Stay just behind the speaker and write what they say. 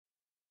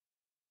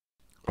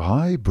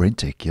Hi,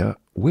 BrenTech here,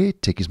 where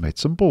tech is made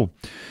simple.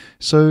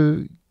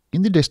 So,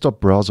 in the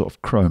desktop browser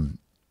of Chrome,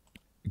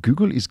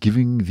 Google is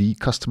giving the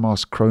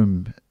customized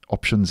Chrome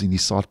options in the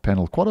side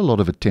panel quite a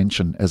lot of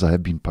attention, as I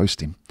have been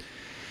posting.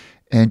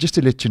 And just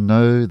to let you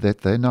know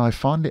that they now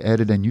finally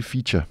added a new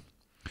feature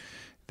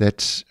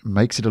that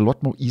makes it a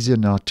lot more easier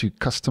now to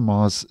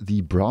customize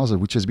the browser,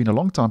 which has been a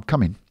long time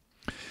coming.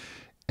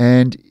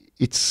 And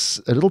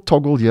it's a little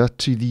toggle here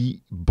to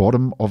the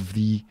bottom of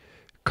the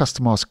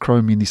customized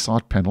Chrome in the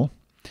side panel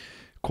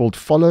called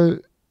Follow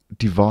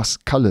Device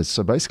Colors.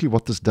 So basically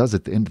what this does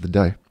at the end of the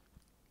day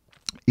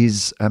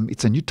is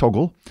it's a new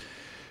toggle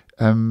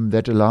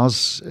that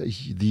allows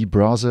the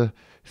browser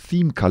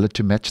theme color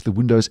to match the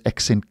Windows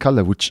accent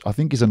color, which I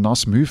think is a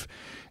nice move.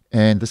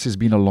 And this has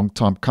been a long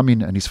time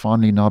coming and is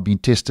finally now being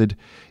tested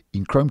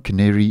in Chrome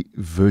Canary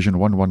version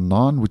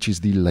 119, which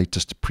is the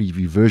latest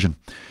preview version.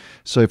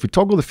 So if we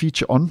toggle the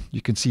feature on,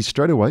 you can see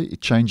straight away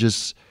it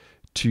changes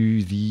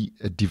to the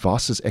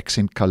device's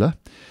accent color.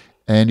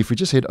 And if we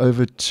just head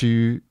over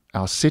to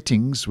our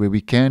settings, where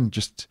we can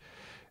just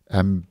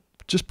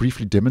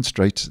briefly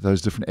demonstrate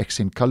those different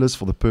accent colors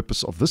for the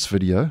purpose of this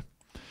video.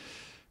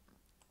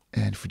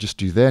 And if we just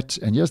do that,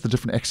 and here's the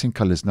different accent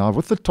colors. Now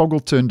with the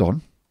toggle turned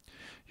on,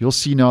 you'll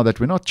see now that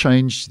when I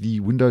change the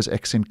Windows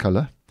accent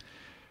color,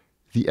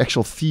 the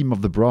actual theme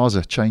of the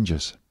browser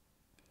changes.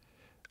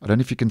 I don't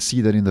know if you can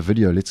see that in the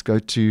video. Let's go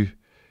to,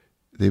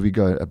 there we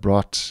go, a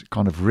bright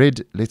kind of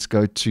red. Let's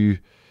go to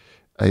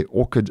a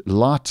orchid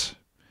light.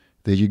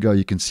 There you go.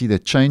 You can see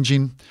that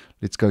changing.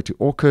 Let's go to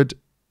orchid.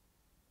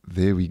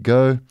 There we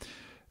go.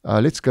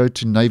 Let's go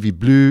to navy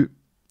blue.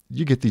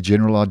 You get the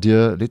general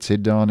idea. Let's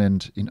head down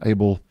and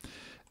enable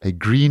a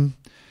green.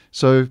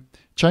 So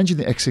changing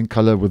the accent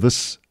color with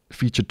this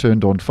feature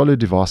turned on, follow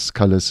device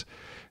colors.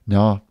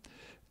 Now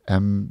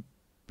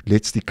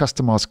lets the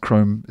customized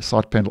Chrome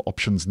side panel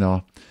options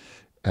now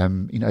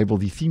enable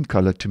the theme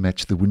color to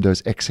match the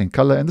Windows accent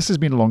color. And this has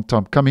been a long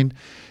time coming.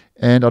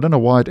 And I don't know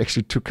why it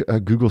actually took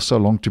Google so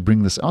long to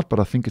bring this out, but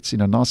I think it's a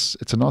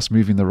nice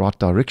move in the right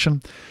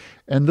direction.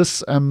 And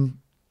this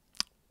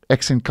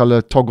accent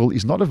color toggle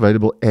is not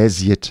available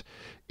as yet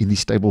in the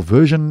stable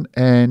version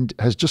and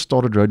has just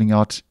started rolling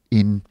out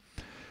in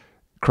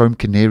Chrome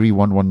Canary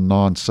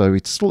 119. So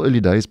it's still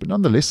early days, but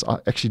nonetheless, I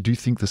actually do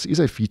think this is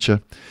a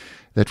feature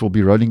that will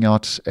be rolling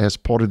out as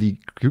part of the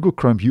Google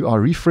Chrome UI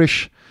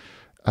refresh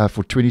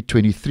for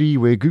 2023,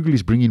 where Google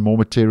is bringing more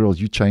material,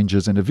 new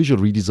changes, and a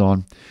visual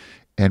redesign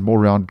and more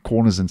round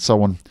corners and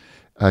so on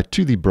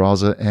to the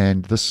browser.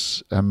 And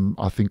this,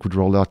 I think, would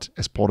roll out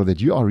as part of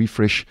that UI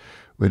refresh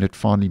when it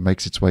finally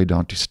makes its way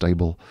down to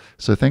stable.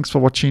 So thanks for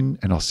watching,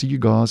 and I'll see you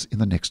guys in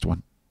the next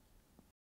one.